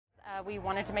We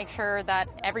wanted to make sure that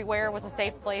everywhere was a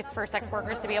safe place for sex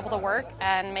workers to be able to work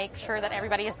and make sure that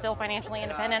everybody is still financially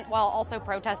independent while also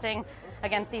protesting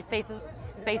against these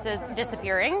spaces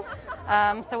disappearing.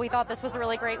 So we thought this was a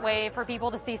really great way for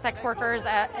people to see sex workers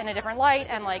in a different light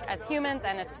and like as humans,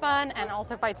 and it's fun, and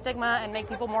also fight stigma and make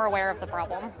people more aware of the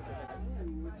problem.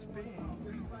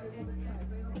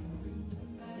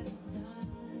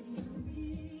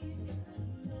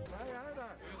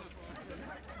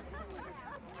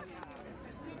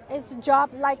 It's a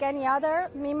job like any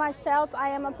other. Me, myself, I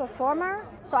am a performer,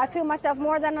 so I feel myself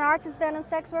more than an artist than a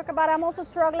sex worker, but I'm also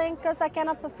struggling because I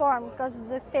cannot perform, because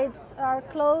the stages are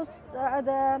closed,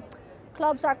 the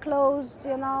clubs are closed,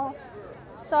 you know.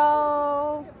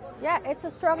 So, yeah, it's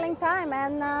a struggling time,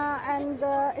 and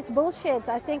it's bullshit.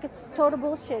 I think it's total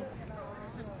bullshit.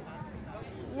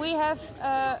 We have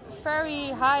very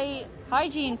high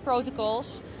hygiene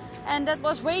protocols, and that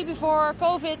was way before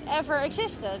COVID ever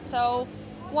existed. So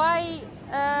why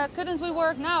couldn't we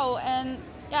work now? And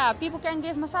yeah, people can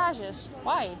give massages.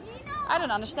 Why? I don't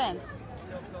understand.